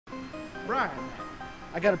Bryan,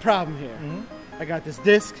 I got a problem here. I got this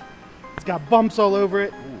disc. It's got bumps all over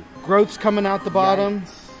it. Growth's coming out the bottom.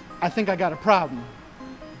 Yikes. I think I got a problem.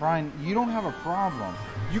 Bryan, you don't have a problem.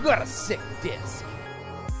 You got a sick disc.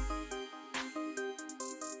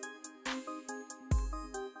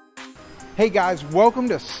 Hey guys, welcome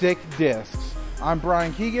to Sick Discs. I'm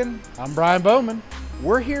Bryan Keegan. I'm Bryan Bowman.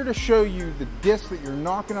 We're here to show you the discs that you're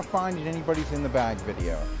not going to find in anybody's in the bag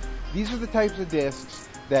video. These are the types of discs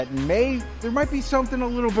that there might be something a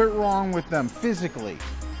little bit wrong with them physically.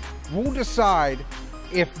 We'll decide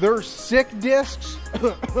if they're sick discs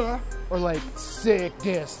or like sick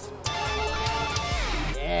discs.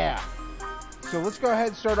 Yeah. So let's go ahead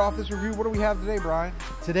and start off this review. What do we have today, Bryan?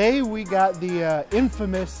 Today we got the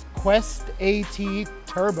infamous Quest AT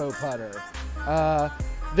Turbo Putter.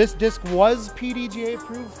 This disc was PDGA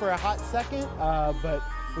approved for a hot second, but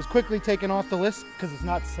was quickly taken off the list because it's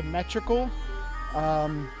not symmetrical.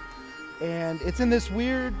 And it's in this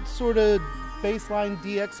weird sort of baseline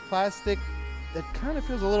DX plastic that kind of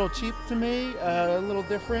feels a little cheap to me, a little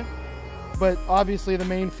different. But obviously the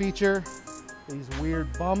main feature, these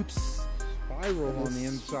weird bumps. Spiral on the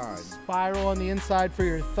inside. Spiral on the inside for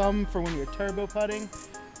your thumb for when you're turbo putting.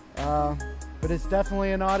 But it's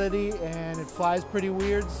definitely an oddity and it flies pretty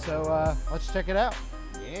weird, so let's check it out.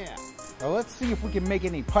 Yeah. Well, let's see if we can make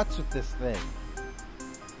any putts with this thing.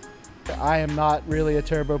 I am not really a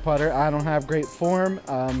turbo putter. I don't have great form.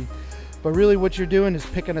 But really what you're doing is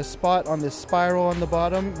picking a spot on this spiral on the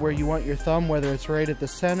bottom where you want your thumb, whether it's right at the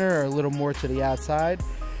center or a little more to the outside.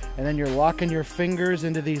 And then you're locking your fingers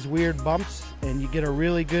into these weird bumps and you get a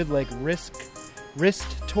really good like wrist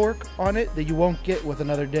torque on it that you won't get with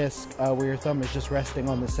another disc where your thumb is just resting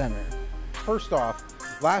on the center. First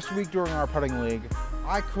off, last week during our putting league,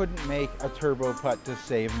 I couldn't make a turbo putt to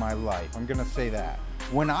save my life. I'm gonna say that.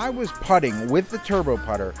 When I was putting with the turbo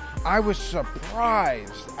putter, I was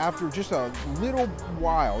surprised after just a little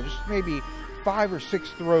while, just maybe 5 or 6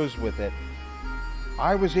 throws with it,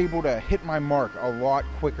 I was able to hit my mark a lot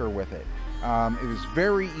quicker with it. It was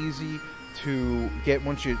very easy to get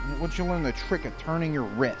once you learn the trick of turning your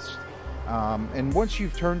wrist. And once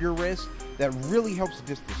you've turned your wrist, that really helps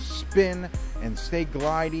just to spin and stay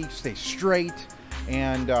glidey, stay straight.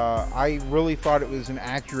 And I really thought it was an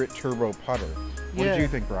accurate turbo putter. What did you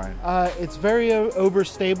think, Bryan? It's very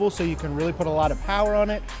overstable, so you can really put a lot of power on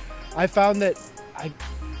it. I found that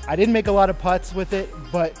I didn't make a lot of putts with it,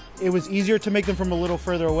 but it was easier to make them from a little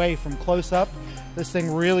further away. From close up, this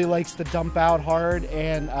thing really likes to dump out hard,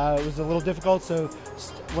 and it was a little difficult. So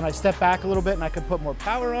when I stepped back a little bit and I could put more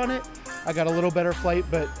power on it, I got a little better flight.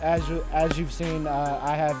 But as you've seen,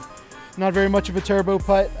 I have not very much of a turbo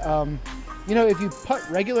putt. You know, if you putt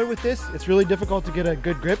regular with this, it's really difficult to get a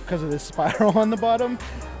good grip because of this spiral on the bottom.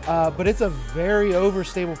 But it's a very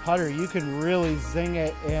overstable putter. You can really zing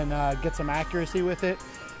it and get some accuracy with it,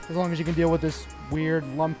 as long as you can deal with this weird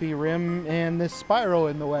lumpy rim and this spiral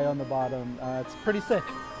in the way on the bottom. It's pretty sick.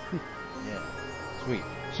 Yeah, sweet.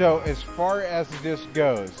 So as far as the disc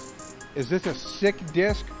goes, is this a sick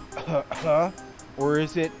disc or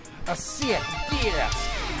is it a sick disc?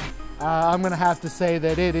 I'm gonna have to say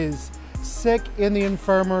that it is sick in the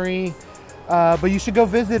infirmary, but you should go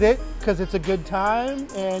visit it because it's a good time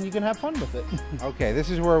and you can have fun with it. Okay, this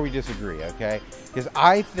is where we disagree, okay? Because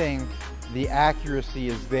I think the accuracy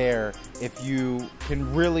is there if you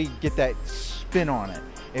can really get that spin on it.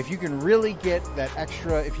 If you can really get that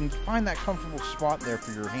extra, if you can find that comfortable spot there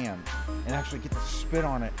for your hand and actually get the spin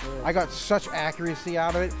on it. Yeah. I got such accuracy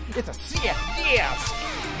out of it. It's a sick disc!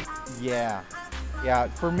 Yeah. Yeah,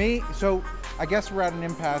 for me, so I guess we're at an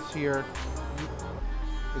impasse here.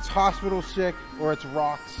 It's hospital sick or it's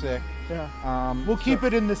rock sick. Yeah. We'll keep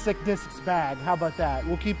it in the sick discs bag. How about that?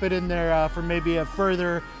 We'll keep it in there for maybe a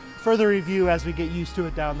further review as we get used to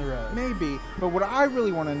it down the road. Maybe, but what I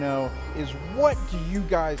really want to know is, what do you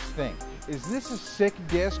guys think? Is this a sick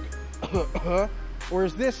disc or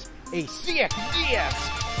is this a sick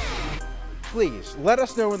disc? Please let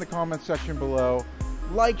us know in the comment section below.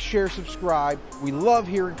 Like, share, subscribe. We love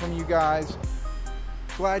hearing from you guys.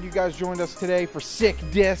 Glad you guys joined us today for Sick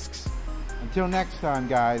Discs. Until next time,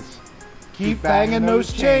 guys, keep banging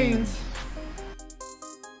those chains.